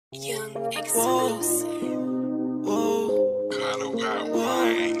Young exclusive. Whoa, Kind of got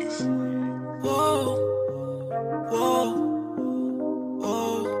wings. whoa, whoa,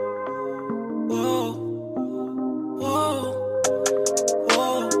 whoa, whoa, whoa,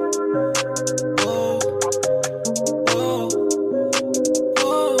 whoa, whoa, whoa,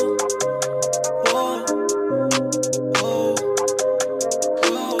 whoa, whoa.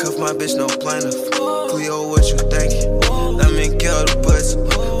 Cuff my bitch, no plaintiff. Cleo, what you thinking? Let me kill the pussy.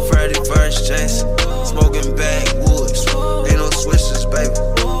 Friday first chase. Smoking backwoods. Ain't no switches, baby.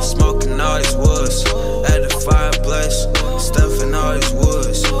 Smoking all these woods. At the fireplace. Stuffing all these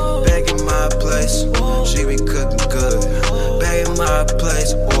woods. Back in my place. She be cooking good. Back in my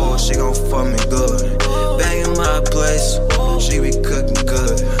place. Oh, she gon' fuck me good. Back in my place. She be cooking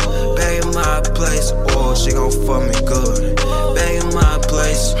good. Back in my place. Oh, she gon' fuck me good. Back in my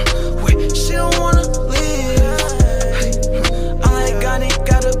place. Wait, she don't wanna live. I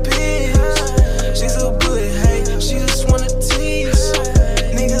got a bitch. She's a bullet, hey. She just wanna tease.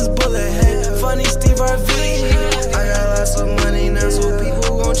 Niggas bullet, hey. Funny Steve RV. I got lots of money now, so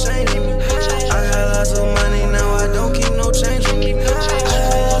people gon' change me. I got lots of money now, I don't keep no change with me. I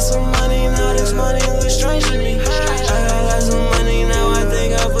got lots of money now, this money looks strange to me. I got lots of money now, I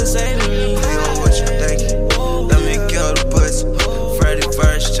think I for saving me. Nigga, what you thinking? Let me kill the pussy. Friday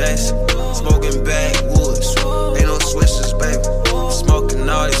first chase. Smoking backwoods. Ain't no switches, baby. Smoking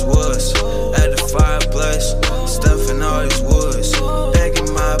all these woods. At the fireplace. Stuffing all these woods. Back in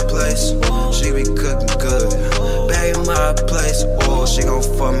my place. She be cooking good. Back in my place. Oh, she gon'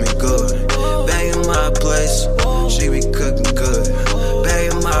 fuck me good. Back in my place. She be cooking good. Back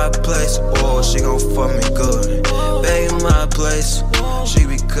in my place. Oh, she gon' fuck me good. Back in my place. She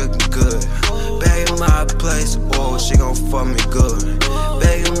be cooking good. Back in my place. Oh, she gon' fuck me good.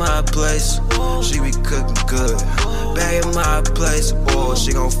 Back in my place. She be cooking good. Back in my place. Oh,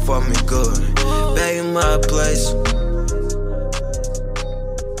 she gon' fuck me good. Back in my place.